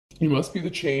You must be the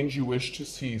change you wish to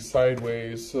see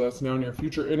sideways. So that's now in your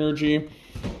future energy.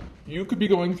 You could be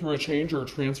going through a change or a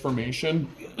transformation.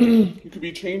 You could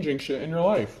be changing shit in your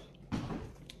life.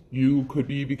 You could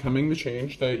be becoming the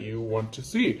change that you want to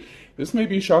see. This may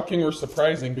be shocking or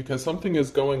surprising because something is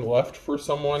going left for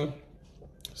someone.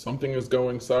 Something is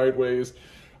going sideways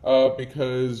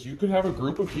because you could have a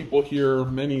group of people here,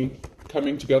 many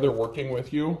coming together, working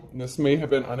with you. And this may have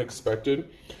been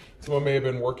unexpected. Someone may have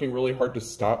been working really hard to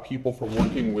stop people from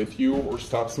working with you or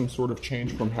stop some sort of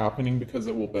change from happening because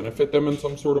it will benefit them in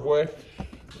some sort of way.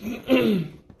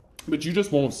 But you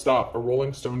just won't stop. A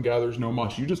rolling stone gathers no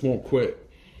moss. You just won't quit.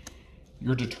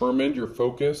 You're determined. You're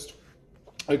focused.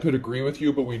 I could agree with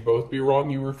you, but we'd both be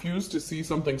wrong. You refuse to see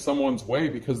something someone's way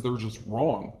because they're just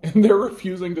wrong. And they're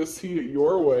refusing to see it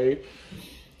your way.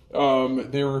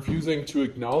 They're refusing to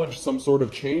acknowledge some sort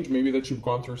of change, maybe that you've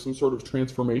gone through some sort of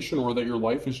transformation or that your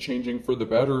life is changing for the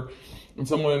better. And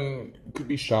someone could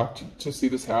be shocked to see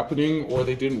this happening, or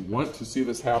they didn't want to see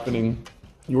this happening.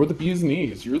 You're the bee's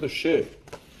knees. You're the shit.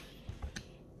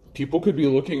 People could be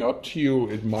looking up to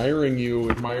you,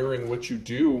 admiring what you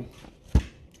do,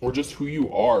 or just who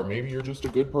you are. Maybe you're just a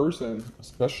good person,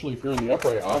 especially if you're in the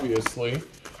upright, obviously.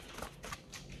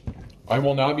 I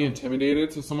will not be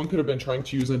intimidated. So someone could have been trying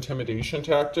to use intimidation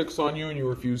tactics on you and you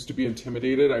refuse to be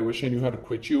intimidated. I wish I knew how to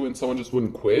quit you, and someone just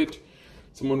wouldn't quit.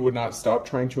 Someone would not stop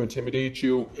trying to intimidate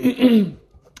you.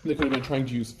 They could have been trying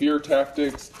to use fear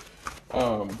tactics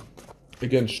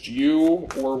against you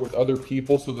or with other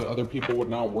people so that other people would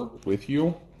not work with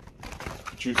you.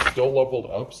 But you still leveled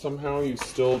up somehow. You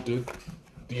still did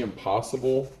the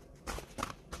impossible.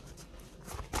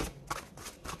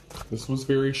 This was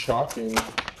very shocking.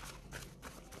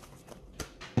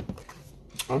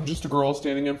 I'm just a girl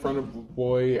standing in front of a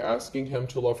boy asking him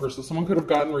to love her. So someone could have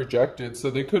gotten rejected. So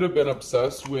they could have been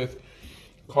obsessed with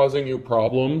causing you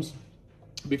problems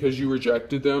because you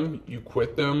rejected them, you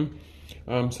quit them.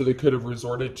 So they could have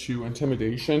resorted to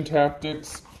intimidation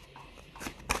tactics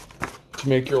to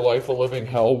make your life a living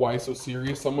hell. Why so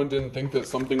serious? Someone didn't think that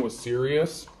something was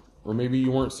serious, or maybe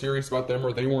you weren't serious about them,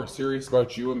 or they weren't serious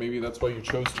about you, and maybe that's why you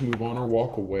chose to move on or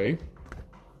walk away.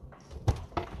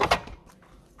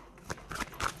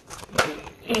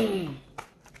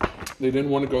 They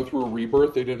didn't want to go through a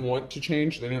rebirth. They didn't want to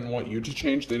change. They didn't want you to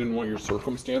change. They didn't want your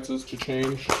circumstances to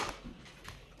change.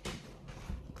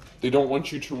 They don't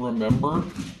want you to remember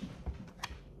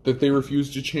that they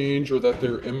refused to change, or that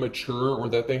they're immature, or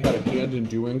that they had a hand in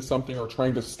doing something or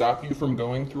trying to stop you from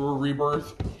going through a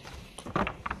rebirth.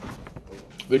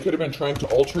 They could have been trying to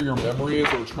alter your memories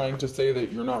or trying to say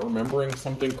that you're not remembering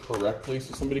something correctly.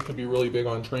 So somebody could be really big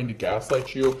on trying to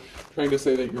gaslight you, trying to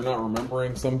say that you're not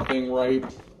remembering something right.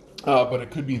 But it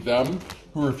could be them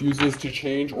who refuses to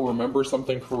change or remember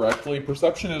something correctly.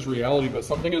 Perception is reality, but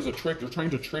something is a trick. They're trying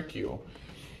to trick you.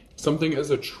 Something is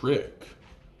a trick.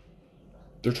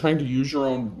 They're trying to use your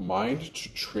own mind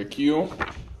to trick you.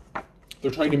 They're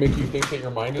trying to make you think that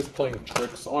your mind is playing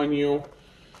tricks on you.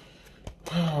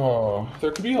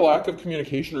 There could be a lack of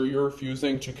communication, or you're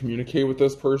refusing to communicate with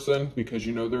this person because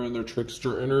you know they're in their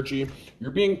trickster energy.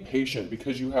 You're being patient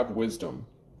because you have wisdom.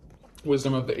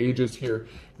 Wisdom of the ages here.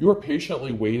 You are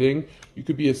patiently waiting. You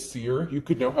could be a seer. You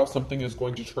could know how something is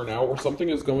going to turn out, or something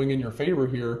is going in your favor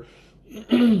here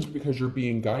because you're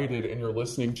being guided and you're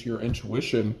listening to your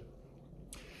intuition.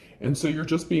 And so you're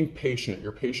just being patient.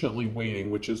 You're patiently waiting,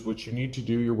 which is what you need to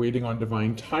do. You're waiting on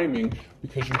divine timing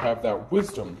because you have that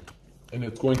wisdom. And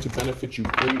it's going to benefit you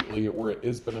greatly, or it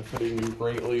is benefiting you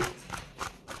greatly.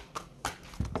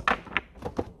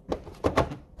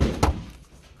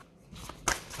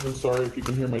 I'm sorry if you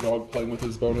can hear my dog playing with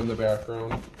his bone in the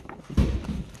background.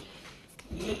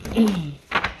 Let's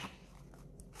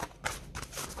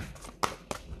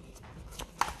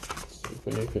see if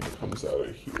anything comes out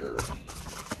of here.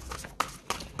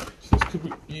 So this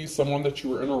could be someone that you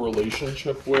were in a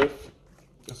relationship with.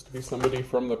 This could be somebody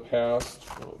from the past.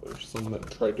 Oh, there's someone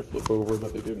that tried to flip over,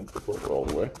 but they didn't flip over all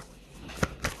the way.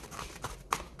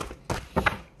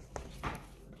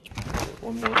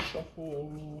 One more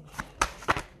shuffle.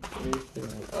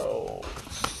 Anything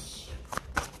else?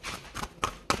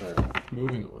 Alright,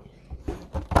 moving on.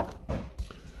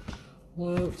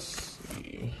 Let's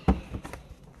see.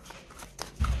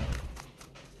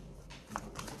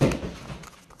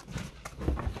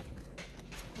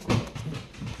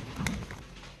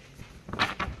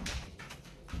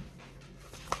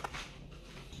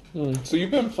 So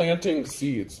you've been planting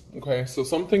seeds, okay? So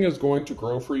something is going to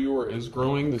grow for you, or is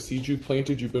growing. The seeds you've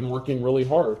planted, you've been working really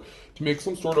hard to make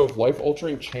some sort of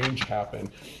life-altering change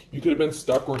happen. You could have been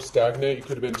stuck or stagnant. You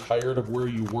could have been tired of where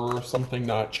you were, something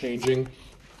not changing.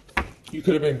 You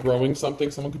could have been growing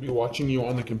something. Someone could be watching you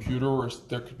on the computer, or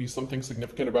there could be something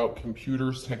significant about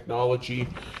computers, technology.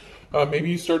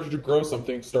 Maybe you started to grow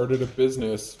something, started a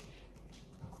business.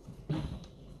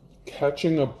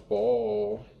 Catching a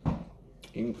ball.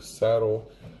 Ink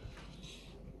saddle.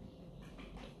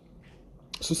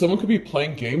 So someone could be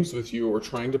playing games with you or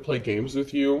trying to play games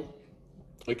with you.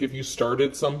 Like if you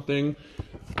started something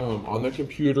on the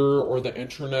computer or the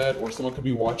internet, or someone could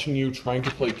be watching you trying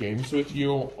to play games with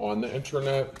you on the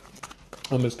internet.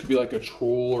 This could be like a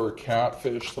troll or a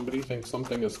catfish. Somebody thinks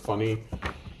something is funny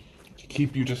to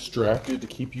keep you distracted, to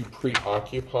keep you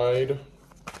preoccupied.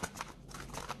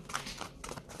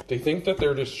 They think that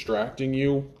they're distracting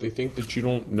you. They think that you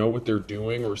don't know what they're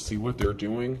doing or see what they're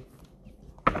doing.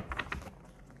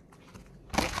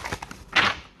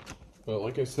 But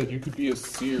like I said, you could be a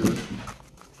seer.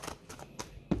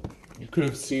 You could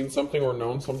have seen something or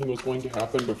known something was going to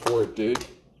happen before it did.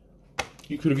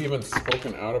 You could have even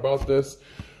spoken out about this.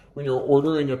 When you're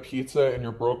ordering a pizza and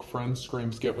your broke friend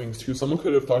screams, "Get wings too," someone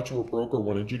could have thought you were broke or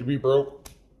wanted you to be broke.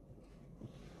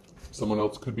 Someone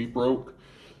else could be broke.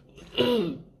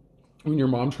 When your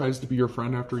mom tries to be your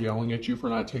friend after yelling at you for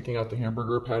not taking out the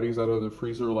hamburger patties out of the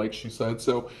freezer like she said.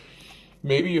 So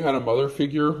maybe you had a mother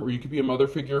figure, or you could be a mother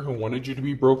figure who wanted you to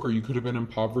be broke, or you could have been in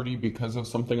poverty because of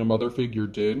something a mother figure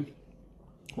did.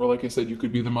 Or like I said, you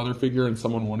could be the mother figure and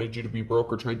someone wanted you to be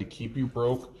broke or tried to keep you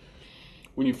broke.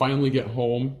 When you finally get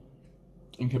home,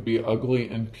 it can be ugly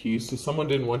and peace. So someone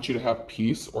didn't want you to have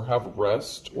peace or have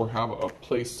rest or have a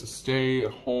place to stay, a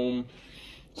home.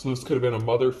 So this could have been a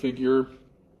mother figure,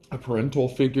 a parental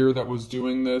figure that was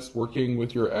doing this, working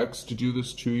with your ex to do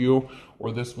this to you,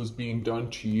 or this was being done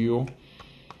to you.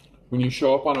 When you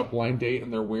show up on a blind date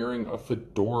and they're wearing a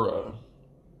fedora,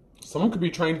 someone could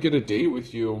be trying to get a date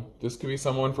with you. This could be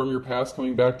someone from your past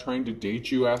coming back trying to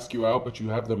date you, ask you out, but you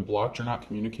have them blocked. You're not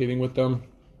communicating with them.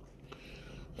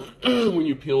 When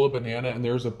you peel a banana and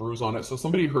there's a bruise on it. So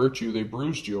somebody hurt you, they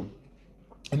bruised you.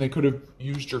 And they could have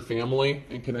used your family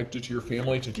and connected to your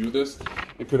family to do this.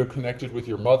 They could have connected with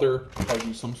your mother, caused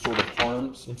you some sort of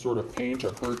harm, some sort of pain,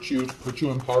 to hurt you, to put you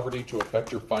in poverty, to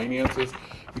affect your finances,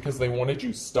 because they wanted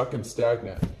you stuck and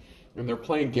stagnant. And they're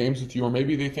playing games with you, or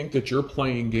maybe they think that you're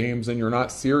playing games and you're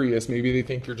not serious. Maybe they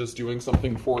think you're just doing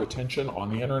something for attention on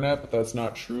the internet, but that's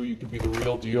not true. You could be the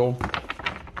real deal.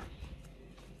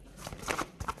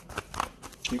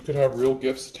 You could have real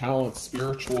gifts, talents,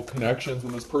 spiritual connections,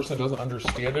 and this person doesn't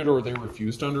understand it, or they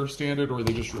refuse to understand it, or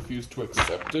they just refuse to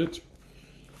accept it.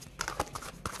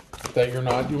 That you're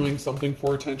not doing something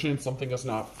for attention, something is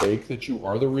not fake, that you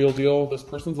are the real deal. This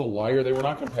person's a liar. They were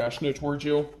not compassionate towards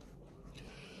you.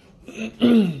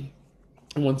 And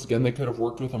once again, they could have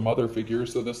worked with a mother figure.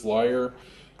 So this liar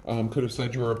could have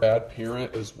said you were a bad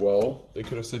parent as well. They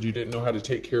could have said you didn't know how to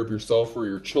take care of yourself or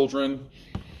your children.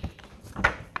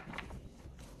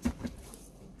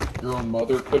 Your own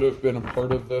mother could have been a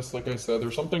part of this. Like I said,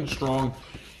 there's something strong.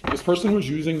 This person was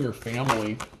using your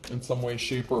family in some way,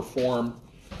 shape, or form.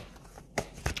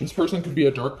 This person could be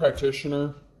a dark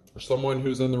practitioner, or someone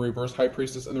who's in the reverse, high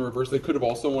priestess in the reverse. They could have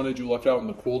also wanted you left out in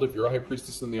the cold. If you're a high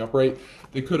priestess in the upright,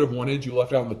 they could have wanted you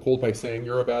left out in the cold by saying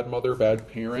you're a bad mother, bad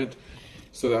parent.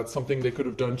 So that's something they could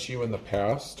have done to you in the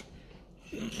past.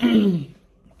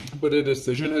 But a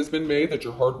decision has been made that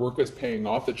your hard work is paying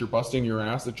off, that you're busting your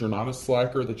ass, that you're not a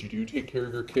slacker, that you do take care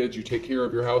of your kids, you take care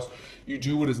of your house, you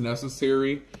do what is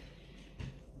necessary.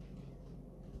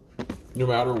 No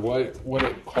matter what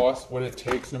it costs, what it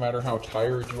takes, no matter how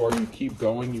tired you are, you keep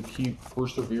going, you keep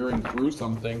persevering through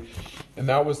something. And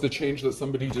that was the change that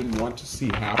somebody didn't want to see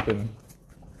happen,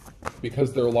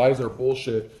 because their lies are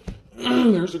bullshit.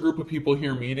 There's a group of people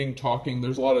here meeting, talking.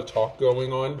 There's a lot of talk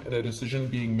going on and a decision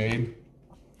being made.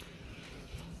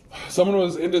 Someone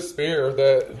was in despair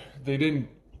that they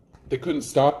couldn't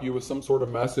stop you with some sort of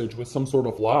message, with some sort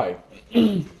of lie.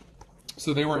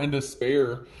 So they were in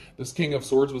despair. This King of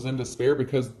Swords was in despair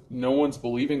because no one's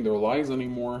believing their lies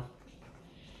anymore.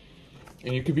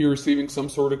 And you could be receiving some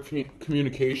sort of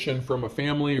communication from a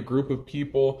family, a group of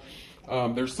people.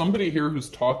 There's somebody here who's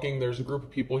talking. There's a group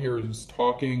of people here who's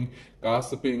talking,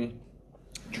 gossiping,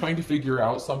 trying to figure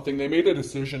out something. They made a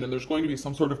decision, and there's going to be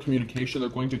some sort of communication. They're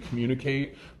going to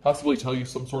communicate, possibly tell you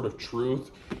some sort of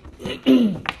truth.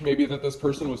 Maybe that this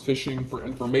person was fishing for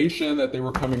information, that they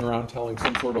were coming around telling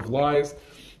some sort of lies.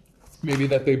 Maybe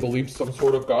that they believed some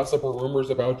sort of gossip or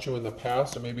rumors about you in the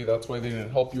past, and maybe that's why they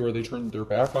didn't help you, or they turned their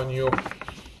back on you.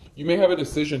 You may have a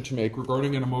decision to make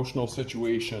regarding an emotional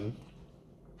situation.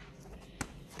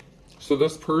 So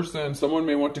this person, someone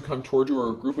may want to come toward you,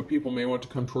 or a group of people may want to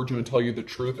come toward you and tell you the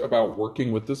truth about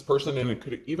working with this person, and it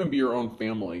could even be your own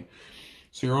family.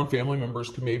 So your own family members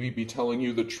could maybe be telling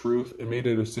you the truth and made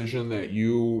a decision that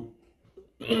you,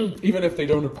 even if they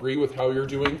don't agree with how you're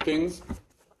doing things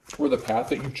or the path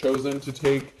that you've chosen to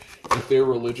take, if they're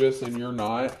religious and you're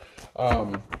not,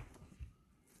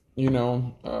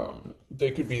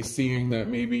 they could be seeing that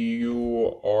maybe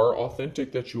you are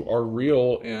authentic, that you are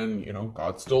real, and,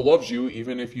 God still loves you,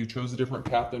 even if you chose a different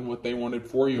path than what they wanted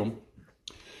for you.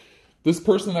 This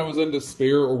person that was in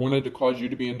despair or wanted to cause you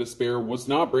to be in despair was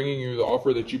not bringing you the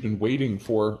offer that you've been waiting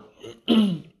for.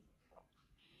 They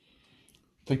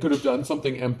could have done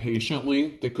something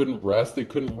impatiently. They couldn't rest. They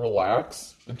couldn't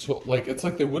relax until, it's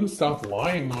like they wouldn't stop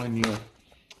lying on you.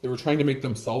 They were trying to make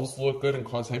themselves look good and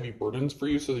cause heavy burdens for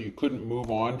you so that you couldn't move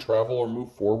on, travel, or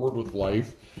move forward with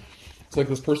life. It's like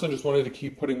this person just wanted to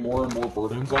keep putting more and more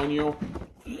burdens on you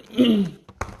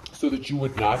so that you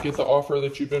would not get the offer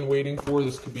that you've been waiting for.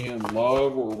 This could be in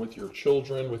love or with your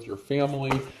children, with your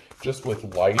family, just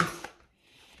with life.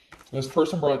 This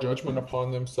person brought judgment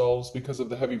upon themselves because of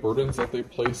the heavy burdens that they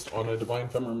placed on a divine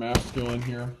feminine masculine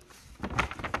here.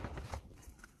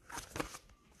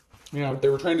 Yeah, they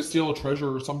were trying to steal a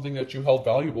treasure or something that you held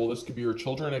valuable. This could be your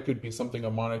children. It could be something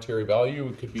of monetary value.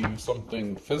 It could be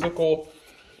something physical.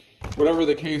 Whatever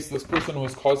the case, this person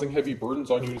was causing heavy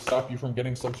burdens on you to stop you from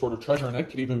getting some sort of treasure. And that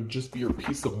could even just be your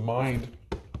peace of mind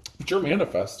that you're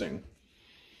manifesting.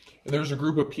 And there's a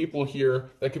group of people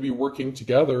here that could be working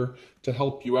together to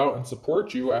help you out and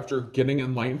support you after getting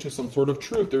enlightened to some sort of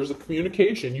truth. There's a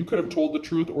communication. You could have told the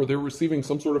truth, or they're receiving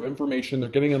some sort of information. They're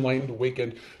getting enlightened,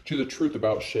 awakened to the truth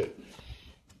about shit.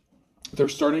 They're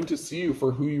starting to see you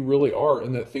for who you really are,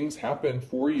 and that things happen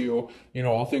for you.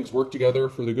 All things work together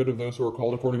for the good of those who are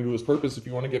called according to his purpose. If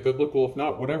you want to get biblical, if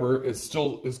not, whatever, it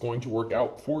still is going to work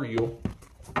out for you.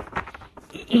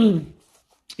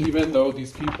 Even though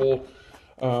these people,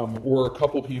 or a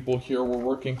couple people here, were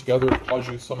working together to cause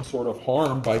you some sort of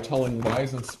harm by telling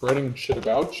lies and spreading shit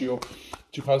about you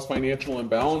to cause financial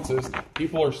imbalances,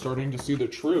 people are starting to see the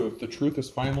truth. The truth is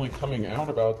finally coming out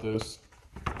about this,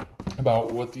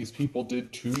 about what these people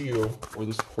did to you, or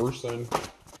this person.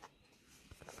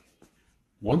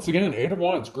 Once again, Eight of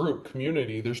Wands, group,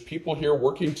 community. There's people here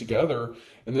working together,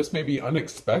 and this may be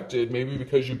unexpected, maybe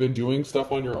because you've been doing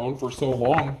stuff on your own for so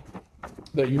long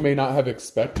that you may not have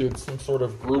expected some sort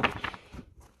of group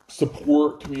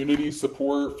support, community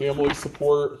support, family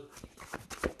support.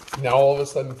 Now all of a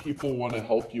sudden people want to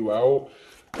help you out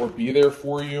or be there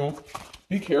for you.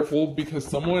 Be careful, because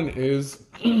someone is,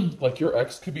 like your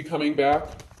ex could be coming back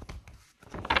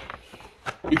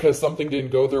because something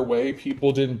didn't go their way.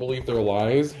 People didn't believe their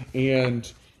lies.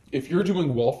 And if you're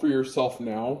doing well for yourself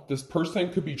now, this person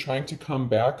could be trying to come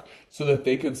back so that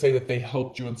they can say that they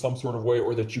helped you in some sort of way,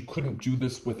 or that you couldn't do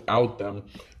this without them.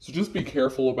 So just be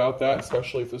careful about that,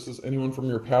 especially if this is anyone from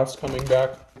your past coming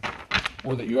back,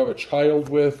 or that you have a child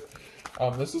with.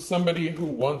 This is somebody who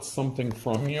wants something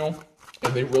from you,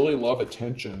 and they really love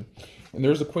attention. And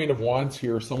there's a Queen of Wands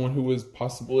here, someone who is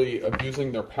possibly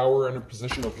abusing their power in a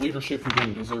position of leadership who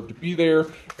didn't deserve to be there,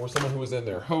 or someone who was in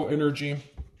their hoe energy.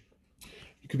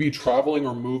 You could be traveling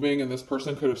or moving, and this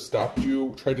person could have stopped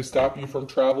you, tried to stop you from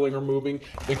traveling or moving.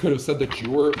 They could have said that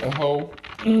you were a hoe,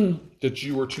 that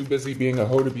you were too busy being a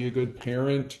hoe to be a good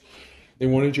parent. They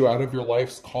wanted you out of your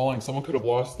life's calling. Someone could have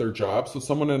lost their job. So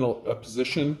someone in a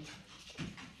position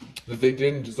that they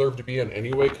didn't deserve to be in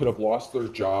anyway could have lost their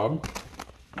job.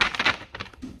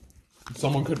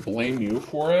 Someone could blame you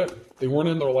for it. They weren't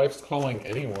in their life's calling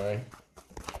anyway.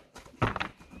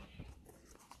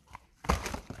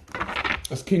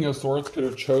 This King of Swords could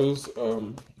have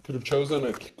chosen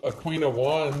a Queen of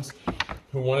Wands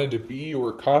who wanted to be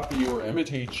or copy or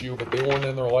imitate you, but they weren't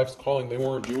in their life's calling. They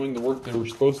weren't doing the work they were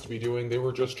supposed to be doing. They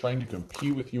were just trying to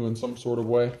compete with you in some sort of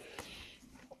way.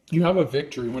 You have a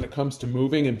victory when it comes to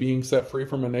moving and being set free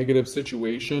from a negative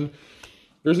situation.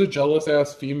 There's a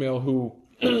jealous-ass female who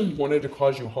wanted to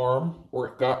cause you harm, or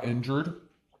got injured,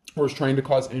 or is trying to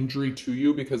cause injury to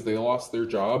you because they lost their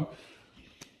job.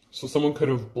 So someone could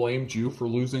have blamed you for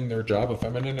losing their job, a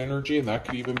feminine energy, and that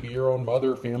could even be your own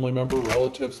mother, family member,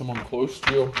 relative, someone close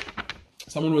to you.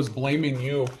 Someone was blaming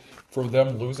you for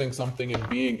them losing something and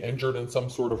being injured in some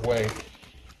sort of way.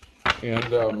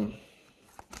 And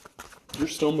you're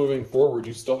still moving forward.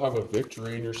 You still have a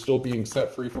victory, and you're still being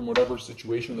set free from whatever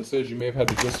situation this is. You may have had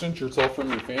to distance yourself from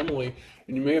your family,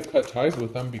 and you may have cut ties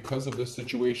with them because of this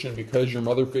situation, because your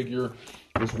mother figure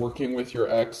was working with your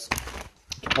ex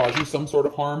to cause you some sort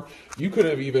of harm. You could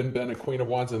have even been a Queen of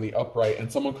Wands in the upright,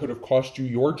 and someone could have cost you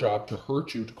your job to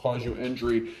hurt you, to cause you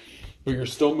injury, but you're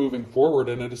still moving forward,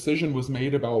 and a decision was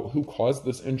made about who caused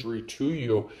this injury to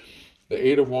you. The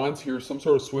Eight of Wands here, some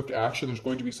sort of swift action. There's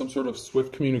going to be some sort of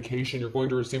swift communication. You're going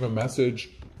to receive a message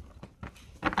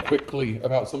quickly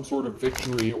about some sort of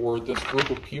victory, or this group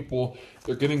of people,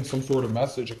 they're getting some sort of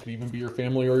message. It could even be your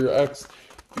family or your ex.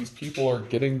 These people are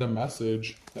getting the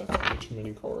message. That's way too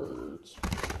many cards.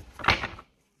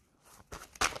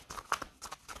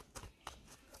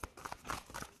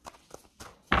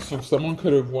 So someone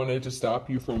could have wanted to stop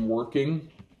you from working.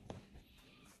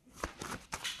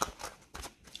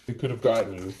 They could have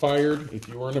gotten you fired if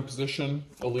you were in a position,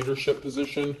 a leadership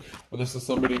position. Or this is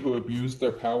somebody who abused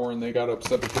their power and they got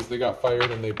upset because they got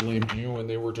fired and they blamed you and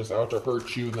they were just out to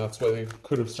hurt you. And that's why they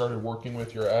could have started working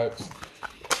with your ex.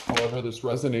 However, this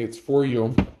resonates for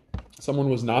you. Someone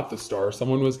was not the star.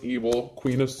 Someone was evil.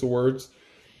 Queen of Swords.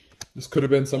 This could have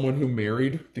been someone who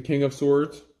married the King of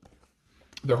Swords.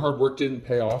 Their hard work didn't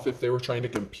pay off if they were trying to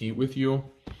compete with you.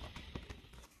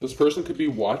 This person could be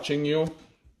watching you.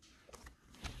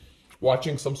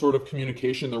 Watching some sort of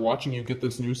communication. They're watching you get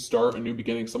this new start, a new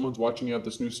beginning. Someone's watching you have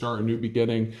this new start, a new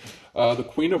beginning. The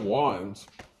Queen of Wands.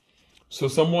 So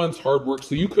someone's hard work.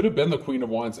 So you could have been the Queen of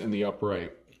Wands in the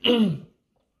upright.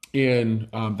 And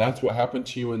that's what happened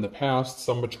to you in the past.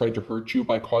 Someone tried to hurt you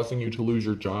by causing you to lose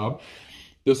your job.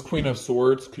 This Queen of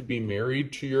Swords could be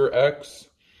married to your ex,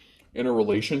 in a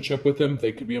relationship with him.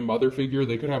 They could be a mother figure.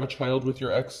 They could have a child with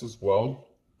your ex as well.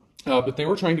 But they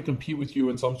were trying to compete with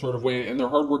you in some sort of way, and their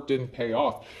hard work didn't pay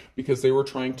off because they were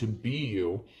trying to be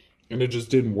you, and it just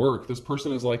didn't work. This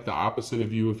person is like the opposite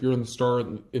of you. If you're in the star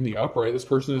in the upright, this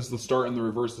person is the star in the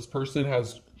reverse. This person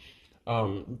has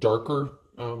darker,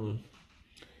 I'm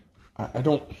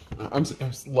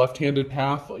left-handed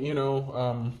path, you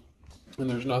know, and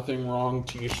there's nothing wrong,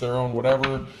 to each their own,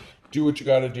 whatever. Do what you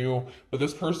got to do. But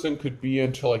this person could be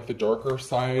into like the darker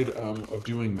side of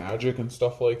doing magic and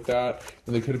stuff like that.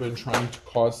 And they could have been trying to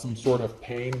cause some sort of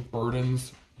pain,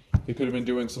 burdens. They could have been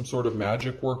doing some sort of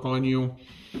magic work on you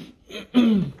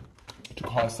to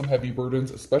cause some heavy burdens,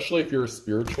 especially if you're a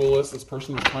spiritualist. This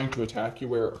person was trying to attack you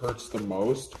where it hurts the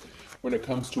most when it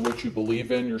comes to what you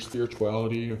believe in, your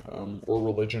spirituality or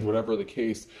religion, whatever the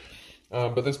case.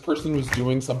 But this person was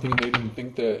doing something, they didn't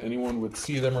think that anyone would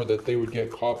see them or that they would get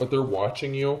caught, but they're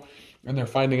watching you and they're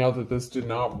finding out that this did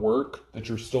not work, that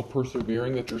you're still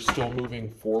persevering, that you're still moving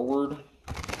forward.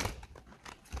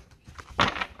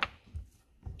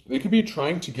 They could be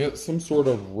trying to get some sort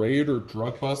of raid or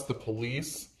drug bust. The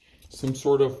police, some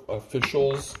sort of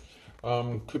officials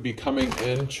could be coming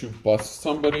in to bust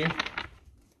somebody.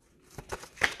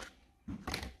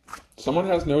 Someone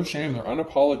has no shame. They're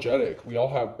unapologetic. We all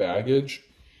have baggage.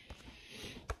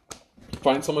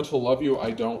 Find someone to love you.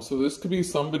 I don't. So this could be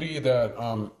somebody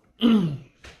that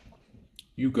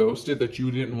you ghosted, that you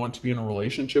didn't want to be in a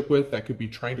relationship with, that could be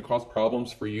trying to cause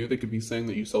problems for you. They could be saying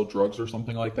that you sell drugs or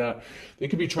something like that. They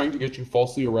could be trying to get you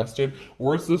falsely arrested.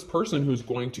 Or it's this person who's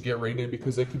going to get raided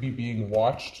because they could be being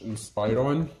watched and spied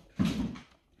on.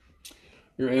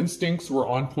 Your instincts were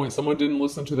on point. Someone didn't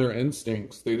listen to their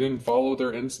instincts. They didn't follow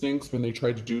their instincts when they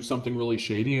tried to do something really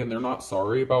shady, and they're not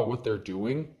sorry about what they're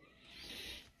doing.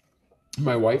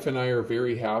 My wife and I are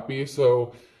very happy.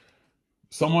 So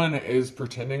someone is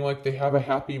pretending like they have a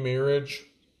happy marriage,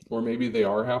 or maybe they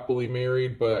are happily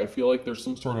married, but I feel like there's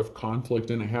some sort of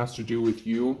conflict and it has to do with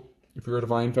you. If you're a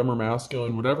divine femme or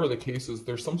masculine, whatever the case is,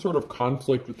 there's some sort of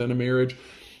conflict within a marriage.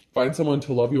 Find someone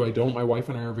to love you. I don't. My wife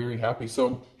and I are very happy.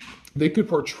 So they could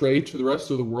portray to the rest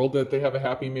of the world that they have a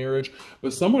happy marriage,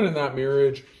 but someone in that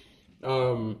marriage,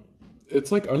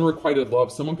 it's like unrequited love.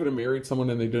 Someone could have married someone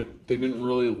and they didn't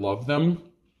really love them.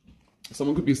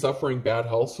 Someone could be suffering bad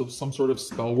health, so some sort of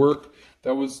spell work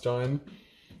that was done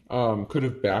could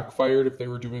have backfired if they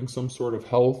were doing some sort of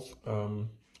health,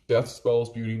 death spells,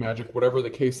 beauty magic, whatever the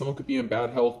case. Someone could be in bad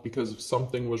health because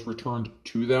something was returned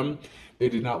to them. They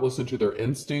did not listen to their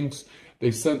instincts.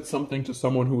 They sent something to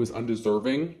someone who was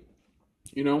undeserving.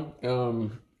 You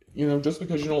know, just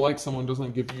because you don't like someone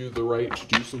doesn't give you the right to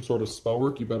do some sort of spell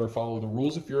work. You better follow the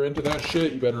rules if you're into that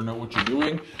shit. You better know what you're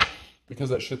doing, because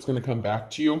that shit's going to come back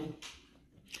to you.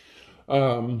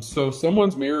 So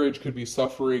someone's marriage could be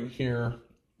suffering here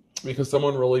because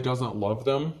someone really doesn't love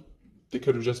them. They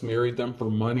could have just married them for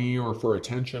money or for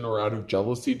attention or out of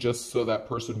jealousy, just so that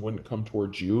person wouldn't come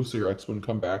towards you, so your ex wouldn't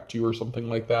come back to you or something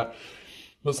like that.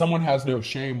 But someone has no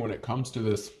shame when it comes to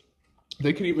this.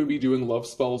 They could even be doing love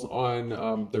spells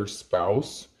on their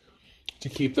spouse to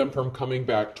keep them from coming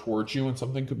back towards you, and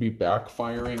something could be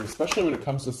backfiring, especially when it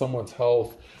comes to someone's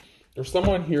health. There's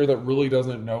someone here that really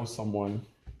doesn't know someone.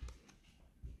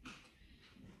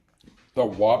 The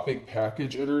WAP big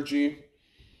package energy.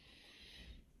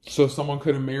 So someone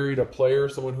could have married a player,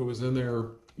 someone who was in their,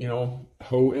 you know,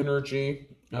 hoe energy.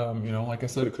 You know, like I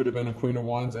said, it could have been a Queen of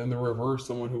Wands and the reverse,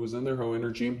 someone who was in their hoe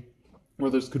energy. Or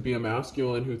this could be a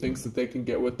masculine who thinks that they can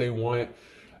get what they want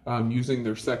using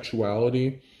their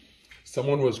sexuality.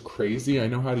 Someone was crazy. I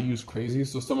know how to use crazy.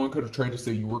 So someone could have tried to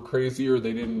say you were crazy, or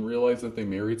they didn't realize that they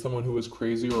married someone who was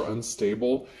crazy or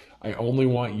unstable. I only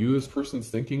want you. This person's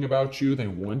thinking about you. They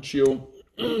want you.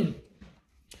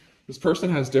 This person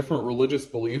has different religious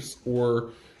beliefs,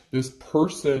 or this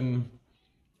person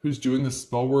who's doing the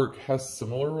spell work has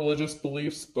similar religious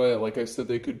beliefs, but like I said,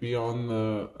 they could be on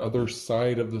the other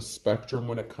side of the spectrum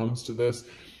when it comes to this.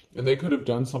 And they could have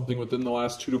done something within the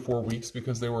last 2 to 4 weeks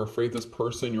because they were afraid this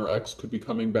person, your ex, could be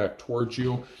coming back towards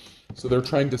you. So they're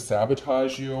trying to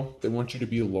sabotage you. They want you to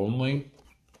be lonely.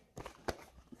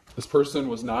 This person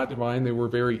was not divine. They were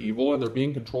very evil, and they're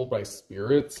being controlled by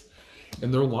spirits.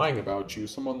 And they're lying about you.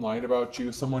 Someone lied about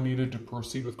you. Someone needed to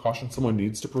proceed with caution. Someone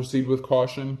needs to proceed with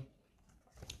caution.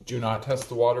 Do not test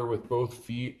the water with both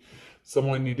feet.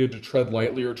 Someone needed to tread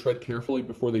lightly or tread carefully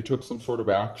before they took some sort of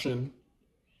action.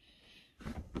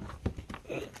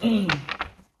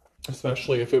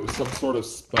 Especially if it was some sort of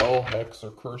spell, hex,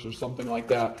 or curse or something like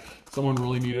that. Someone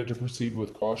really needed to proceed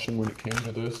with caution when it came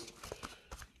to this.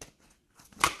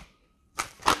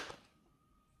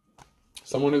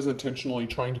 Someone is intentionally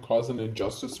trying to cause an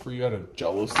injustice for you out of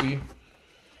jealousy.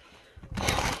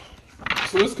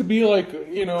 So this could be like,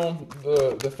 you know,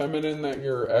 the feminine that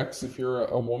your ex, if you're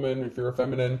a woman, if you're a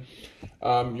feminine,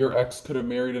 your ex could have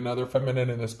married another feminine,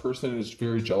 and this person is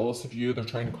very jealous of you. They're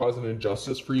trying to cause an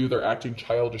injustice for you. They're acting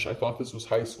childish. I thought this was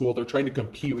high school. They're trying to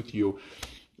compete with you.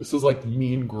 This is like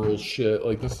mean girl shit.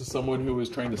 Like, this is someone who is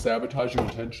trying to sabotage you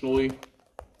intentionally.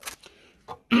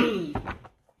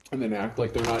 And then act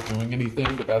like they're not doing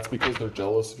anything, but that's because they're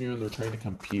jealous of you and they're trying to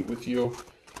compete with you.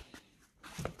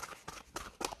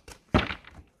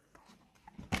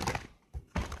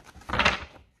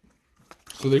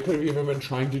 So they could have even been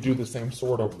trying to do the same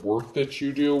sort of work that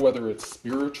you do, whether it's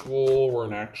spiritual or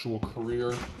an actual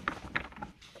career.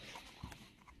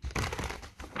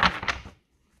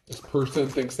 This person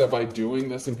thinks that by doing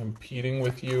this and competing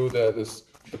with you, that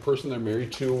the person they're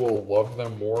married to will love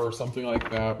them more or something like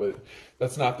that, but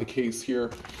that's not the case here.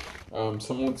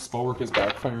 Someone's spell work is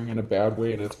backfiring in a bad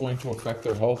way, and it's going to affect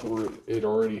their health, or it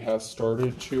already has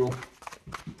started to.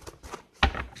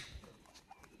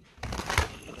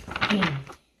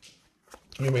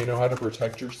 You may know how to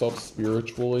protect yourself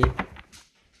spiritually.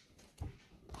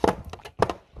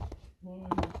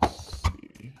 Let's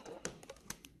see.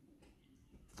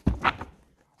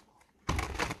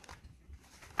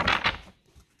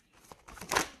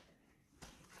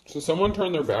 So someone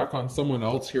turned their back on someone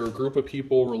else here, a group of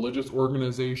people, religious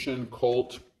organization,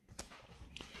 cult.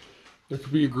 There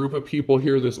could be a group of people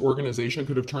here. This organization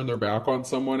could have turned their back on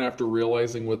someone after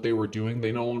realizing what they were doing.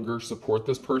 They no longer support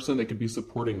this person. They could be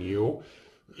supporting you.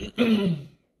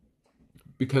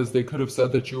 Because they could have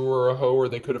said that you were a hoe, or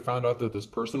they could have found out that this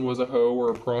person was a hoe or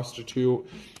a prostitute,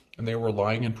 and they were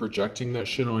lying and projecting that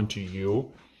shit onto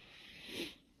you.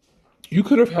 You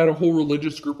could have had a whole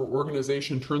religious group or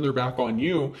organization turn their back on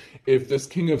you if this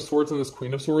King of Swords and this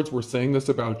Queen of Swords were saying this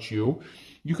about you.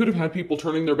 You could have had people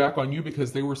turning their back on you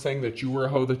because they were saying that you were a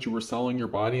hoe, that you were selling your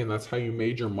body, and that's how you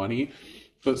made your money.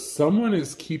 But someone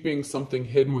is keeping something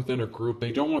hidden within a group.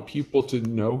 They don't want people to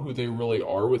know who they really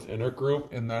are within a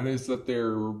group, and that is that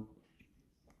they're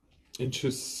into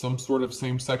some sort of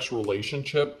same-sex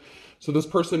relationship. So this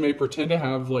person may pretend to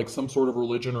have like some sort of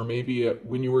religion, or maybe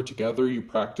when you were together you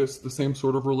practiced the same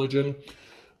sort of religion.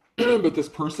 But this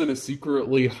person is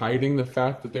secretly hiding the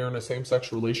fact that they're in a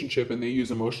same-sex relationship, and they use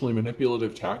emotionally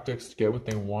manipulative tactics to get what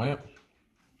they want.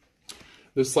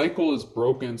 The cycle is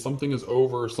broken. Something is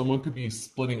over. Someone could be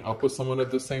splitting up with someone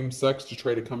of the same sex to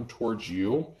try to come towards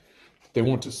you. They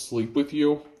want to sleep with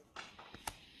you.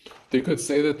 They could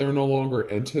say that they're no longer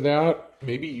into that.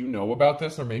 Maybe you know about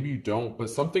this, or maybe you don't. But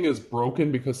something is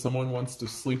broken because someone wants to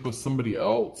sleep with somebody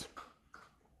else.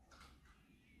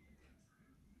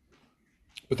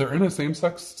 But they're in a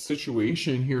same-sex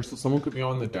situation here, so someone could be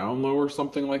on the down low or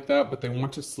something like that, but they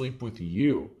want to sleep with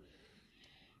you.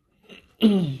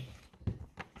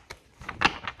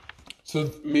 So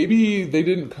maybe they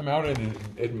didn't come out and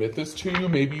admit this to you.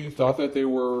 Maybe you thought that they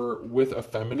were with a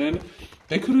feminine.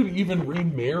 They could have even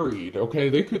remarried, okay?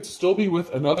 They could still be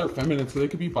with another feminine, so they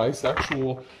could be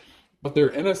bisexual, but they're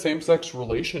in a same-sex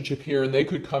relationship here, and they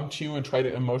could come to you and try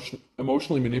to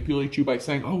emotionally manipulate you by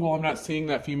saying, oh, well, I'm not seeing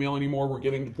that female anymore, we're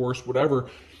getting divorced, whatever.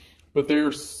 But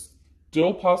they're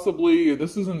still possibly,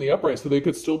 this is in the upright, so they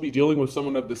could still be dealing with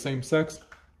someone of the same sex.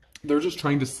 They're just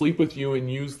trying to sleep with you and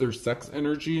use their sex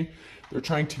energy. They're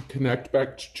trying to connect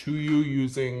back to you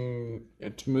using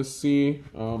intimacy.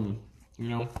 You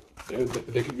know,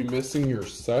 they could be missing your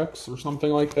sex or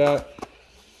something like that.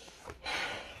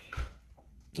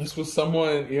 This was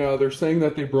someone, yeah, they're saying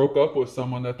that they broke up with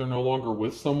someone, that they're no longer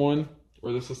with someone,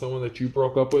 or this is someone that you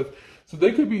broke up with. So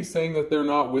they could be saying that they're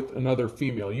not with another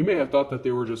female. You may have thought that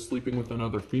they were just sleeping with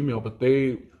another female, but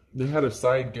they had a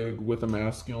side gig with a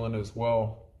masculine as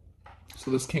well.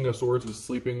 So this King of Swords is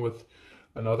sleeping with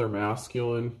another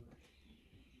masculine.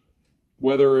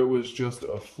 Whether it was just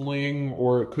a fling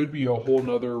or it could be a whole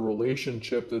nother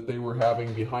relationship that they were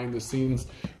having behind the scenes.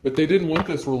 But they didn't want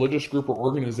this religious group or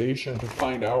organization to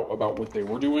find out about what they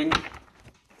were doing.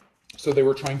 So they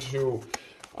were trying to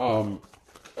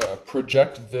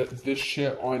project this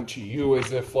shit onto you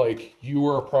as if like you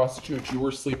were a prostitute, you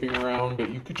were sleeping around, but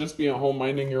you could just be at home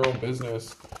minding your own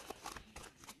business.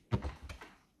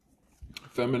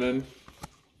 Feminine.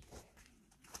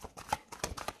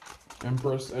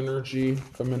 Empress energy,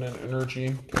 feminine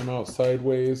energy came out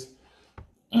sideways.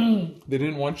 They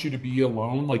didn't want you to be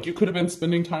alone. Like you could have been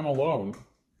spending time alone.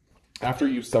 After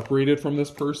you separated from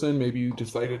this person, maybe you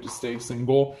decided to stay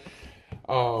single.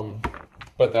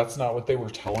 But that's not what they were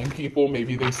telling people.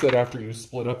 Maybe they said after you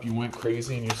split up, you went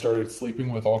crazy and you started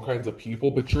sleeping with all kinds of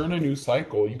people. But you're in a new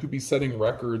cycle. You could be setting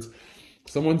records.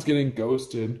 Someone's getting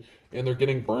ghosted and they're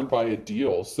getting burned by a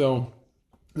deal. So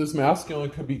this masculine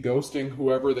could be ghosting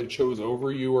whoever they chose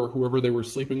over you or whoever they were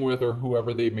sleeping with or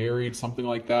whoever they married, something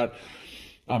like that.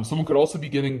 Someone could also be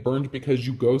getting burned because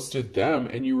you ghosted them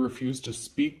and you refuse to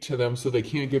speak to them so they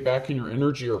can't get back in your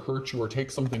energy or hurt you or take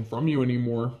something from you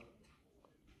anymore.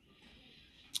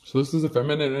 So this is a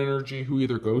feminine energy who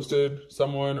either ghosted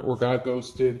someone or got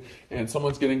ghosted, and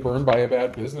someone's getting burned by a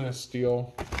bad business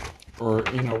deal or,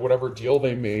 you know, whatever deal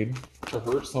they made to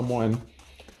hurt someone.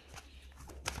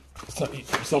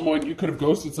 Someone, you could have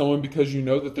ghosted someone because you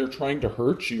know that they're trying to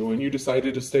hurt you and you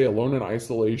decided to stay alone in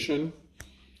isolation.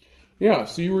 Yeah,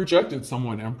 so you rejected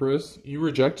someone, Empress. You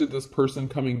rejected this person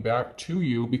coming back to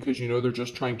you because you know they're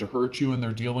just trying to hurt you and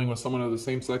they're dealing with someone of the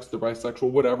same sex, they're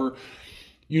bisexual, whatever.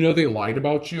 You know they lied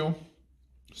about you.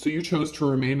 So you chose to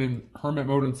remain in hermit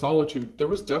mode and solitude. There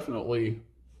was definitely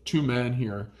two men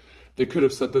here. They could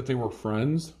have said that they were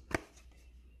friends.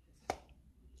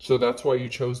 So that's why you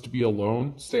chose to be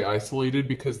alone, stay isolated,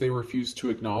 because they refused to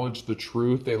acknowledge the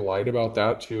truth. They lied about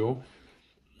that too.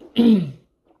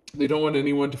 They don't want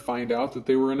anyone to find out that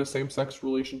they were in a same-sex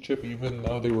relationship, even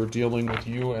though they were dealing with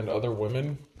you and other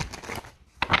women.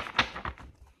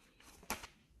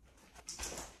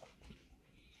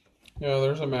 Yeah,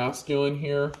 there's a masculine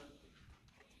here.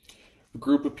 A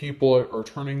group of people are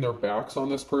turning their backs on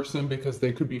this person because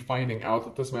they could be finding out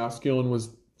that this masculine was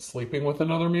sleeping with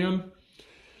another man.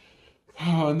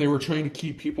 And they were trying to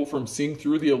keep people from seeing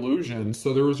through the illusion.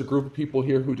 So there was a group of people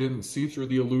here who didn't see through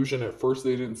the illusion at first.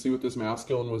 They didn't see what this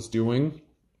masculine was doing.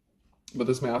 But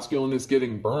this masculine is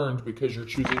getting burned because you're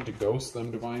choosing to ghost them,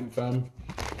 Divine Femme.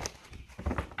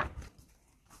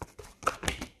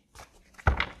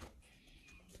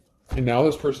 And now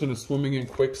this person is swimming in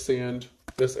quicksand,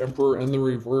 this Emperor in the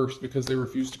reverse, because they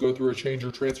refuse to go through a change or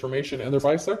transformation, and they're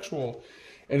bisexual.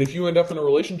 And if you end up in a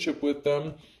relationship with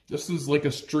them, this is like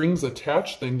a strings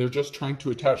attached thing. They're just trying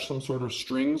to attach some sort of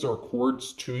strings or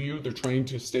cords to you. They're trying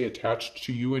to stay attached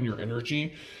to you and your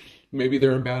energy. Maybe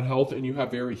they're in bad health and you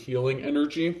have very healing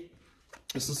energy.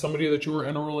 This is somebody that you were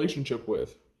in a relationship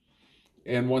with.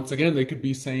 And once again, they could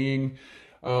be saying,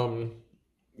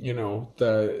 you know,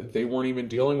 that they weren't even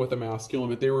dealing with a masculine,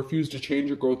 but they refused to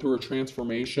change or go through a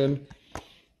transformation.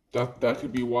 That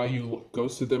could be why you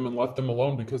ghosted them and left them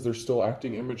alone, because they're still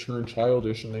acting immature and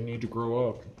childish and they need to grow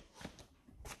up.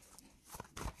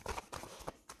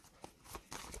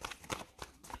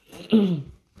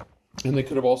 And they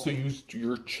could have also used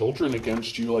your children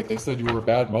against you. Like they said, you were a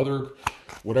bad mother,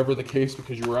 whatever the case,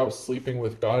 because you were out sleeping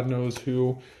with God knows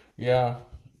who. Yeah,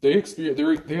 they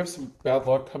have some bad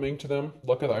luck coming to them.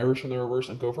 Luck of the Irish in the reverse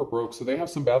and go for broke. So they have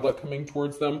some bad luck coming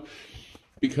towards them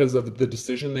because of the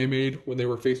decision they made when they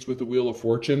were faced with the Wheel of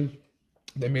Fortune.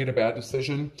 They made a bad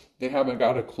decision. They haven't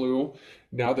got a clue.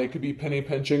 Now they could be penny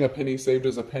pinching. A penny saved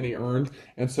is a penny earned.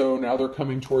 And so now they're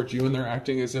coming towards you and they're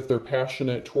acting as if they're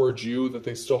passionate towards you, that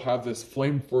they still have this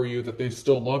flame for you, that they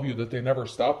still love you, that they never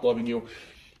stopped loving you.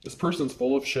 This person's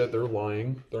full of shit. They're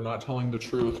lying. They're not telling the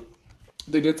truth.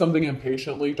 They did something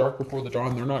impatiently, dark before the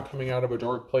dawn. They're not coming out of a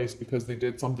dark place because they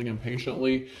did something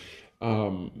impatiently.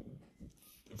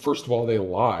 First of all, they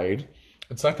lied.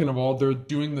 And second of all, they're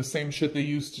doing the same shit they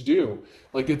used to do.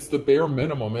 Like, it's the bare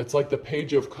minimum. It's like the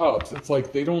Page of Cups. It's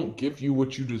like they don't give you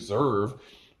what you deserve.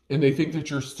 And they think that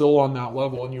you're still on that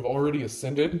level and you've already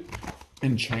ascended.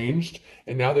 and changed,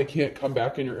 and now they can't come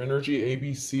back in your energy. A,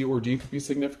 B, C, or D could be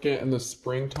significant in the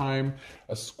springtime.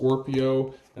 A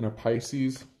Scorpio and a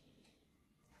Pisces.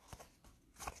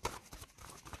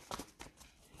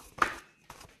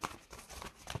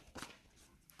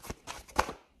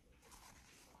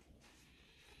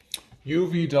 U,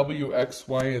 V, W, X,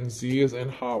 Y, and Z is in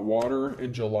hot water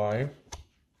in July.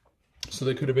 So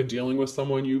they could have been dealing with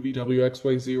someone, U, V, W, X,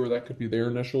 Y, Z, or that could be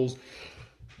their initials.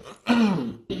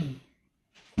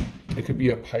 It could be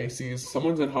a Pisces.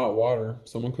 Someone's in hot water.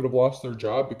 Someone could have lost their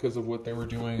job because of what they were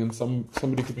doing, and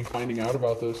somebody could be finding out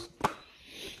about this.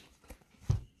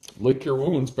 Lick your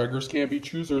wounds. Beggars can't be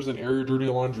choosers, and air your dirty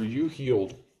laundry. You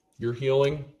healed. You're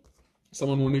healing.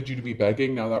 Someone wanted you to be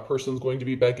begging. Now that person's going to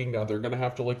be begging. Now they're going to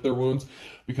have to lick their wounds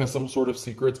because some sort of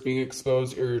secret's being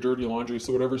exposed. Air your dirty laundry.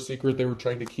 So whatever secret they were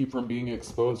trying to keep from being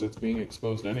exposed, it's being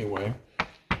exposed anyway.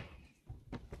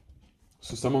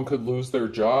 So someone could lose their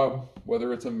job,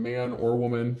 whether it's a man or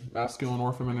woman, masculine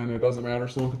or feminine, it doesn't matter.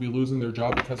 Someone could be losing their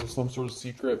job because of some sort of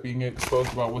secret being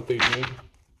exposed about what they did.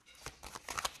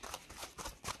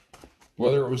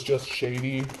 Whether it was just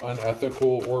shady,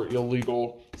 unethical, or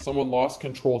illegal. Someone lost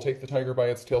control. Take the tiger by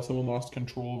its tail. Someone lost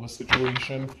control of a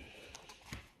situation.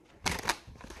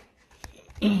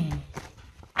 And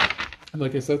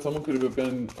like I said, someone could have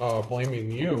been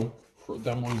blaming you for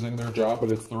them losing their job,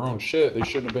 but it's their own shit. They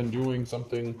shouldn't have been doing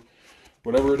something,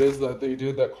 whatever it is that they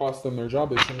did that cost them their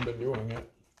job, they shouldn't have been doing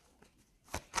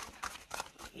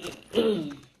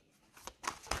it.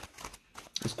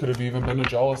 This could have even been a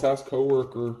jealous-ass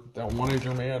coworker that wanted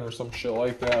your man or some shit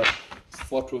like that.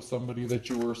 Slept with somebody that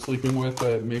you were sleeping with,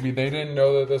 but maybe they didn't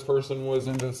know that this person was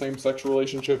into the same sex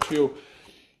relationship too.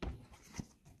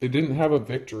 They didn't have a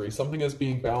victory. Something is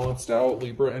being balanced out.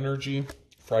 Libra energy.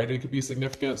 Friday could be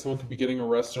significant. Someone could be getting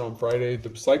arrested on Friday.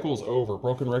 The cycle's over.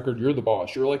 Broken record. You're the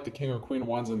boss. You're like the king or queen of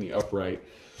wands in the upright.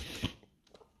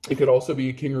 It could also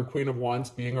be king or queen of wands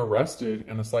being arrested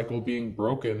and a cycle being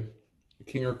broken.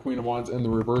 King or queen of wands in the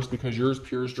reverse because yours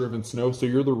pures driven snow. So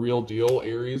you're the real deal,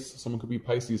 Aries. Someone could be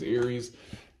Pisces, Aries,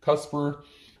 Cusper.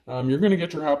 You're going to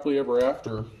get your happily ever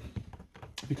after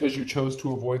because you chose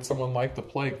to avoid someone like the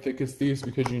plague, thick as thieves,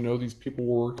 because you know these people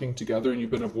were working together and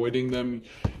you've been avoiding them.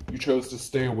 You chose to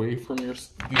stay away from these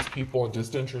people and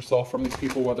distance yourself from these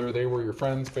people, whether they were your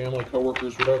friends, family,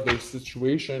 coworkers, whatever their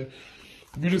situation.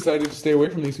 You decided to stay away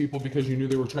from these people because you knew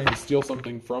they were trying to steal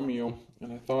something from you.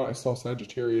 And I thought I saw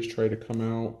Sagittarius try to come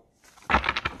out.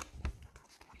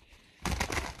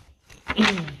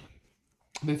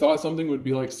 They thought something would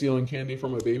be like stealing candy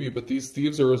from a baby, but these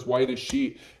thieves are as white as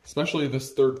sheet, especially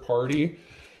this third party.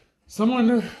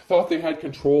 Someone thought they had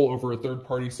control over a third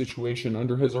party situation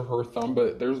under his or her thumb,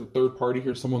 but there's a third party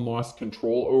here someone lost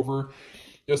control over.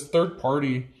 This third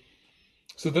party,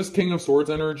 so this King of Swords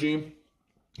energy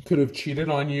could have cheated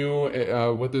on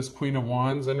you with this Queen of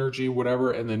Wands energy,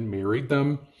 whatever, and then married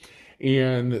them.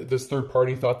 And this third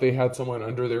party thought they had someone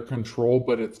under their control,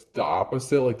 but it's the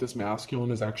opposite. Like this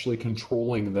masculine is actually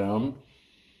controlling them.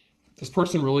 This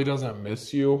person really doesn't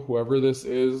miss you. Whoever this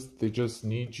is, they just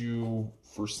need you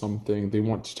for something. They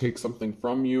want to take something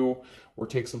from you or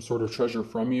take some sort of treasure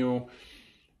from you.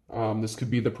 This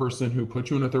could be the person who put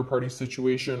you in a third party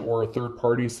situation, or a third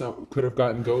party could have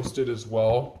gotten ghosted as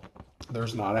well.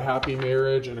 There's not a happy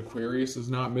marriage. An Aquarius is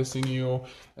not missing you.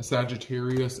 A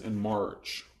Sagittarius in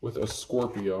March with a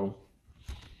Scorpio.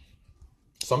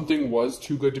 Something was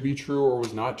too good to be true or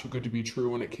was not too good to be true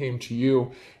when it came to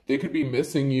you. They could be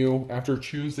missing you after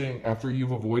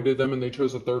you've avoided them and they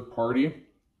chose a third party.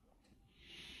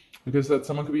 Because that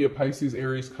someone could be a Pisces,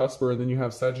 Aries, Cusper, and then you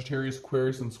have Sagittarius,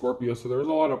 Aquarius, and Scorpio. So there's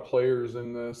a lot of players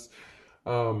in this.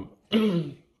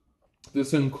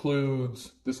 This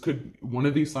includes, one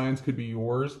of these signs could be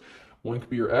yours, one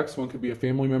could be your ex, one could be a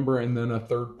family member, and then a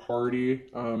third party,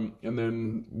 and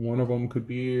then one of them could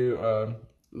be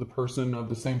the person of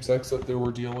the same sex that they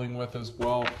were dealing with as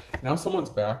well. Now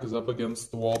someone's back is up against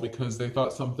the wall because they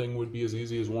thought something would be as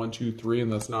easy as 1, 2, 3,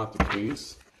 and that's not the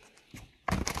case.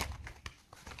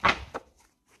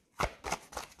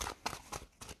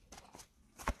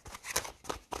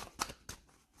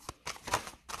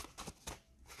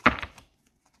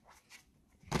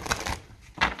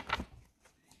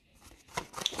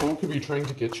 Someone could be trying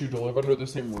to get you to live under the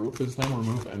same roof as them or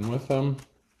move in with them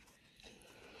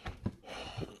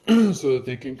so that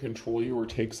they can control you or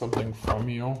take something from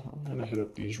you. I'm going to hit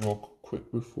up these real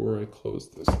quick before I close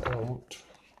this out.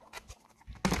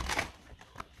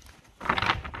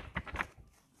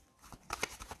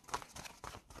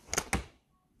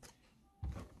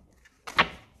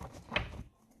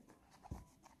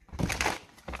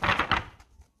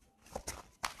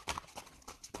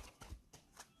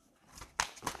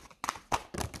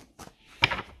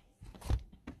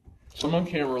 Someone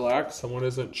can't relax. Someone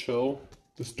isn't chill.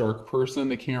 This dark person,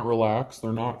 they can't relax.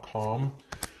 They're not calm.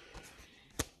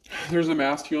 There's a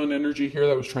masculine energy here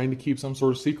that was trying to keep some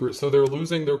sort of secret. So they're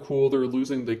losing their cool.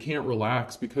 They can't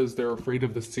relax because they're afraid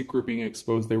of the secret being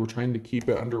exposed. They were trying to keep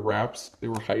it under wraps. They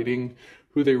were hiding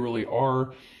who they really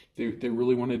are. They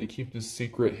really wanted to keep this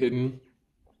secret hidden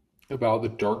about the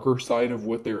darker side of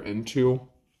what they're into.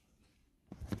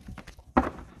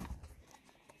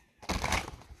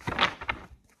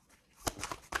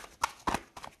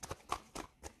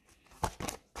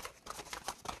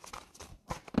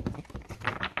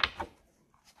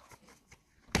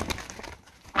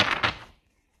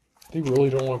 They really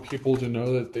don't want people to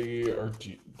know that they're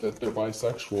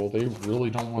bisexual. They really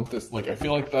don't want this. Like, I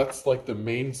feel like that's like the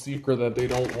main secret that they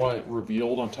don't want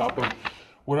revealed, on top of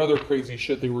what other crazy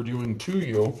shit they were doing to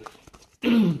you.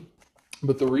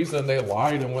 But the reason they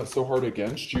lied and went so hard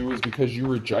against you is because you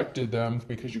rejected them,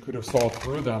 because you could have saw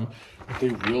through them. But they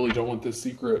really don't want this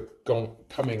secret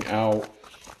coming out.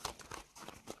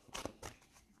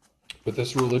 But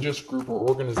this religious group or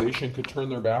organization could turn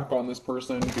their back on this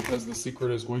person because the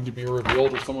secret is going to be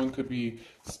revealed, or someone could be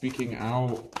speaking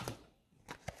out.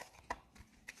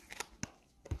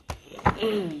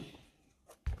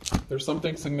 There's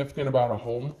something significant about a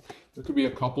home. There could be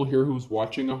a couple here who's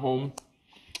watching a home.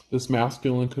 This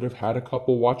masculine could have had a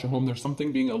couple watch a home. There's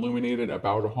something being illuminated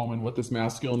about a home and what this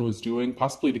masculine was doing,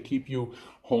 possibly to keep you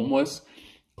homeless.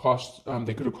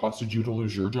 They could have costed you to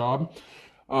lose your job.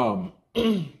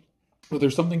 But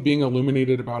there's something being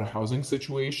illuminated about a housing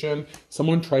situation.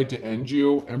 Someone tried to end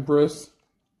you, Empress.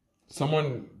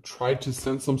 Someone tried to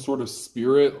send some sort of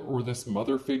spirit, or this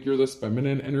mother figure, this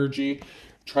feminine energy,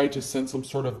 tried to send some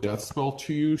sort of death spell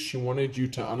to you. She wanted you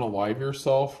to unalive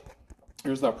yourself.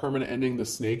 There's that permanent ending, the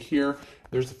snake here.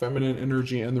 There's the feminine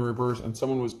energy in the reverse, and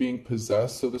someone was being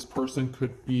possessed. So this person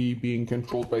could be being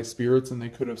controlled by spirits, and they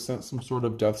could have sent some sort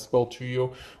of death spell to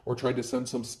you, or tried to send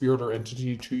some spirit or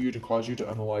entity to you to cause you to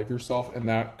unalive yourself. And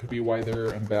that could be why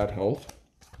they're in bad health.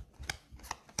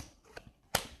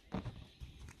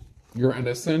 You're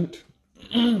innocent.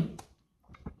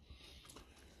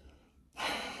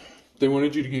 They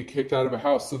wanted you to get kicked out of a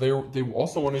house. So they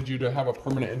also wanted you to have a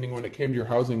permanent ending when it came to your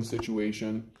housing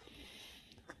situation.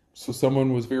 So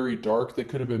someone was very dark. They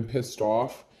could have been pissed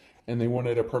off, and they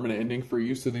wanted a permanent ending for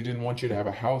you. So they didn't want you to have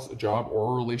a house, a job,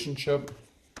 or a relationship.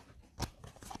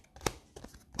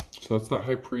 So that's that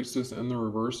High Priestess and the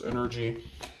reverse energy.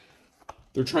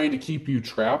 They're trying to keep you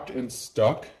trapped and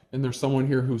stuck. And there's someone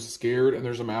here who's scared, and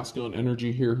there's a masculine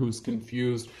energy here who's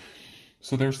confused.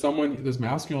 So there's someone, this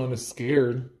masculine is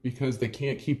scared because they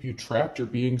can't keep you trapped. You're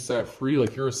being set free,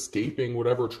 like you're escaping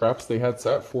whatever traps they had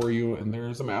set for you. And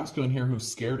there's a masculine here who's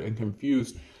scared and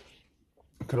confused.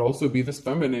 It could also be this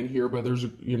feminine here, but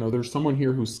there's someone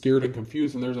here who's scared and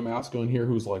confused, and there's a masculine here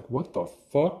who's like, what the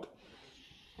fuck?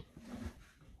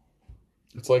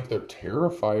 It's like they're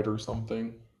terrified or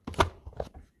something.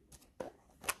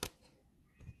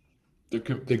 They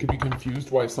could be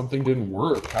confused why something didn't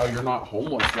work, how you're not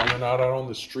homeless, why you're not out on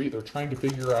the street. They're trying to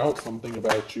figure out something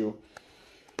about you.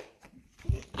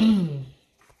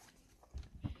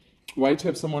 Why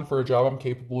tip someone for a job I'm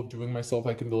capable of doing myself?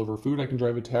 I can deliver food, I can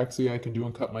drive a taxi, I can do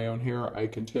and cut my own hair, I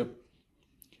can tip.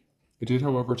 I did,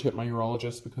 however, tip my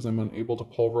urologist because I'm unable to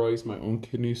pulverize my own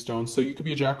kidney stones. So you could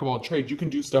be a jack of all trades. You can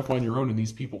do stuff on your own, and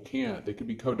these people can't. They could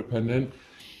be codependent.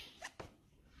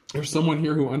 There's someone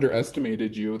here who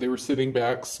underestimated you. They were sitting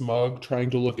back, smug, trying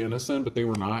to look innocent, but they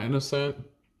were not innocent.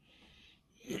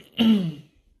 When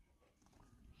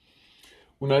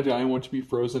I die, I want to be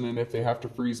frozen, and if they have to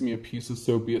freeze me a pieces,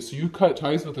 so be it. So you cut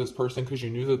ties with this person because you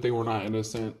knew that they were not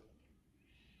innocent.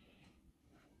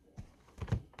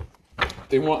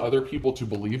 They want other people to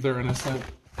believe they're innocent,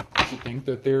 to think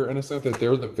that they're innocent, that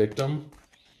they're the victim.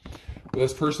 But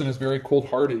this person is very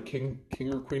cold-hearted. King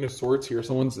or Queen of Swords here.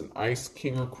 Someone's an ice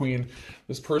king or queen.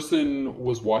 This person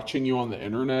was watching you on the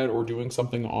internet or doing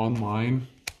something online.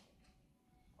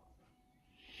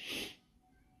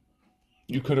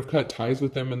 You could have cut ties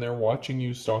with them, and they're watching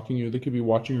you, stalking you. They could be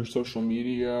watching your social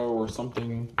media or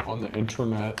something on the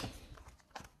internet.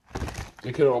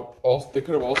 They could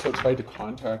have also tried to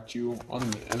contact you on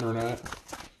the internet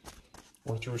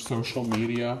or through social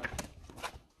media.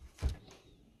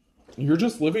 You're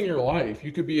just living your life.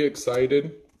 You could be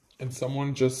excited, and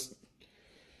someone just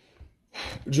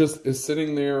is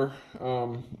sitting there.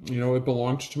 It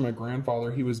belonged to my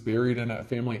grandfather. He was buried in a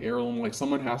family heirloom. Like,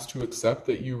 someone has to accept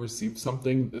that you received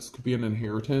something. This could be an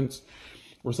inheritance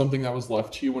or something that was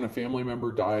left to you when a family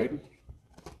member died.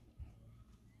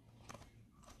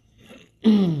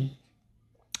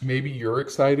 Maybe maybe you're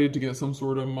excited to get some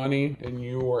sort of money and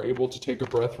you are able to take a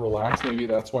breath, relax. Maybe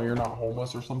that's why you're not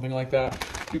homeless or something like that.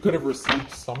 You could have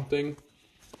received something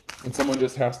and someone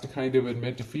just has to kind of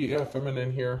admit defeat. Yeah,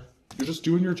 feminine here. You're just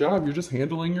doing your job. You're just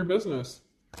handling your business.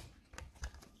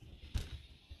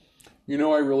 You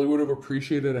know, I really would have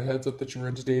appreciated a heads up that you were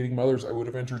into dating mothers. I would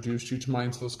have introduced you to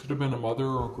mine. So this could have been a mother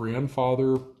or a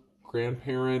grandfather,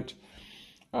 grandparent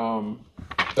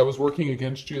that was working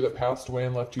against you, that passed away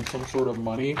and left you some sort of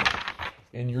money.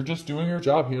 And you're just doing your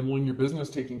job, handling your business,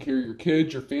 taking care of your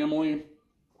kids, your family.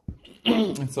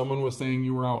 And someone was saying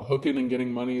you were out hooking and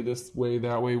getting money this way,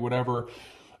 that way, whatever.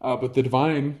 But the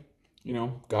divine, you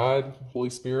know, God, Holy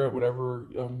Spirit, whatever,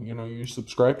 you know, you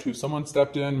subscribe to, someone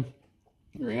stepped in,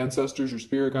 your ancestors, your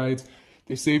spirit guides,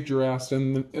 they saved your ass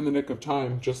in the nick of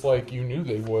time, just like you knew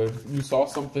they would. You saw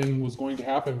something was going to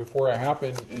happen before it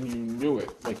happened, and you knew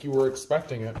it, like you were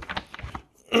expecting it.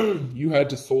 You had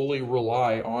to solely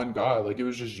rely on God, like it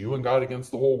was just you and God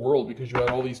against the whole world, because you had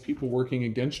all these people working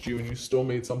against you, and you still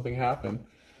made something happen.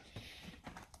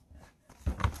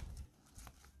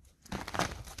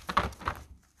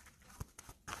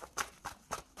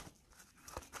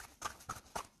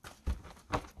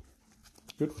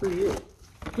 Good for you.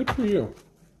 Good for you.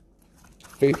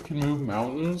 Faith can move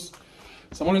mountains.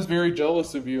 Someone is very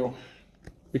jealous of you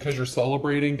because you're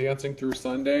celebrating, dancing through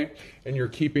Sunday, and you're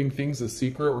keeping things a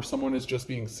secret, or someone is just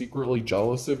being secretly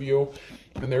jealous of you.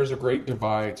 And there's a great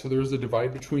divide. So there's a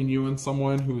divide between you and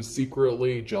someone who is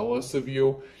secretly jealous of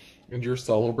you, and you're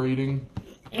celebrating.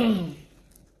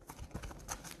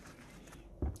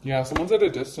 Yeah, someone's at a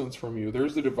distance from you.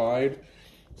 There's a divide.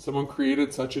 Someone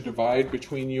created such a divide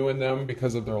between you and them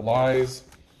because of their lies.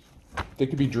 They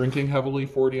could be drinking heavily,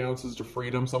 40 ounces to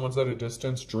freedom. Someone's at a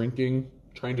distance drinking,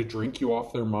 trying to drink you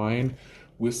off their mind.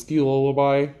 Whiskey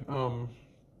Lullaby.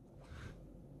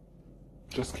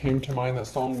 Just came to mind, that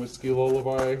song Whiskey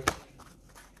Lullaby.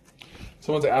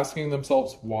 Someone's asking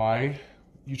themselves why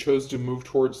you chose to move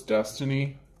towards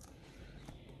destiny.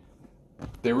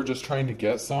 They were just trying to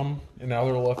get some, and now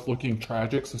they're left looking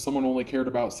tragic. So someone only cared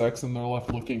about sex, and they're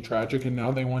left looking tragic, and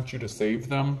now they want you to save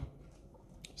them.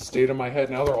 State of my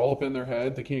head. Now they're all up in their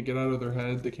head. They can't get out of their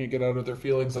head. They can't get out of their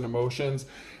feelings and emotions.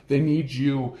 They need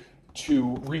you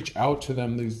to reach out to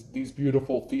them, these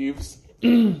beautiful thieves.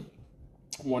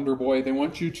 Wonder Boy. They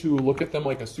want you to look at them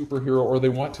like a superhero, or they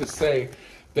want to say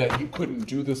that you couldn't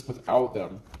do this without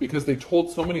them, because they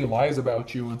told so many lies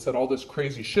about you and said all this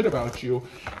crazy shit about you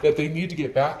that they need to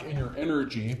get back in your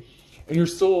energy. And you're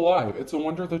still alive. It's a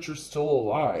wonder that you're still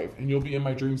alive. And you'll be in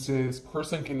my dreams today. This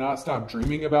person cannot stop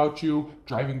dreaming about you,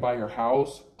 driving by your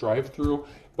house, drive through.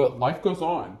 But life goes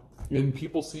on. And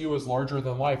people see you as larger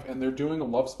than life. And they're doing a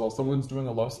love spell. Someone's doing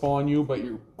a love spell on you, but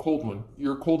you're cold one.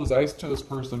 You're cold as ice to this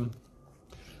person.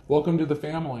 Welcome to the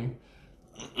family.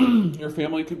 Your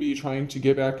family could be trying to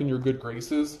get back in your good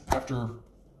graces after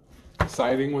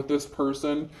siding with this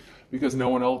person because no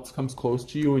one else comes close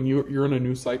to you. And you're in a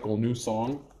new cycle, new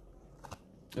song.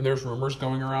 And there's rumors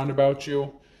going around about you,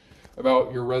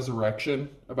 about your resurrection,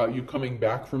 about you coming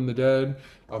back from the dead.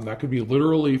 That could be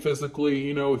literally, physically,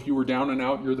 you know, if you were down and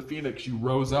out, you're the phoenix, you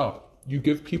rose up. You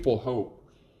give people hope.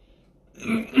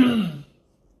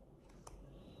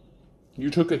 You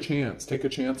took a chance. Take a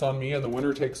chance on me, and the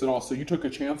winner takes it all. So you took a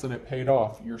chance, and it paid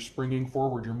off. You're springing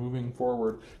forward. You're moving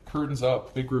forward. Curtains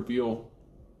up. Big reveal.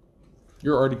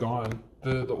 You're already gone.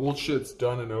 The old shit's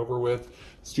done and over with.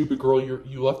 Stupid girl,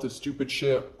 you left the stupid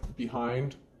shit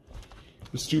behind.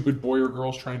 The stupid boy or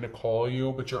girl's trying to call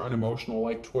you, but you're unemotional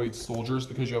like toy soldiers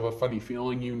because you have a funny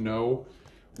feeling you know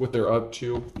what they're up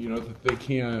to. You know that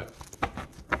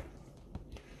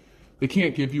they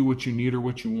can't give you what you need or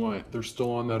what you want. They're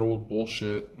still on that old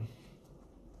bullshit.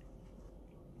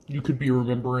 You could be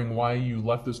remembering why you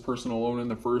left this person alone in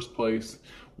the first place,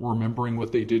 remembering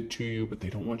what they did to you, but they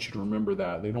don't want you to remember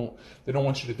that. They don't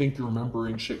want you to think you're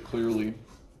remembering shit clearly.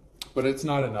 But it's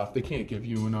not enough. They can't give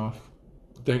you enough.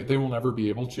 They will never be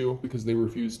able to because they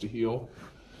refuse to heal.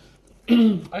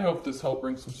 I hope this helped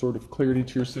bring some sort of clarity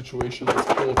to your situation.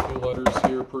 Let's pull a few letters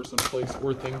here. Person, place,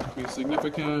 or thing to be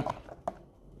significant.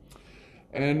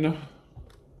 N,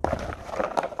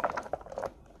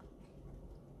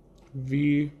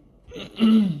 V,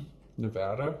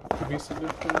 Nevada could be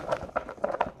significant.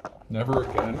 Never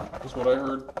again is what I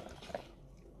heard.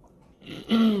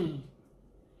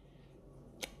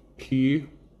 P.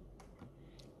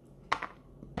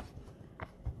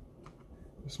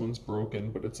 This one's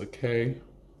broken, but it's a K.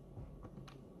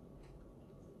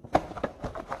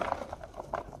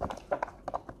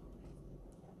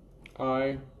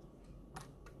 I.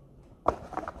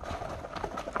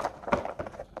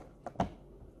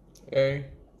 A.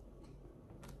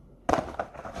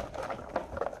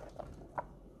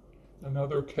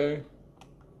 Another K.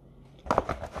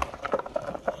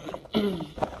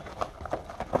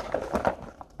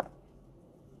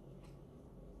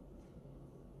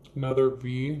 Another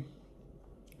V.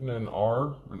 And an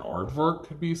R. An aardvark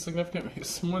could be significant.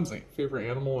 Someone's favorite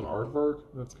animal, an aardvark.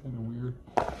 That's kind of weird.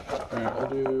 Alright, I'll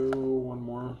do one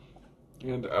more.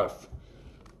 And F.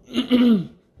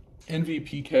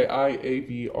 NVPKIAVRKF.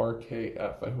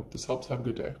 I hope this helps. Have a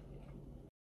good day.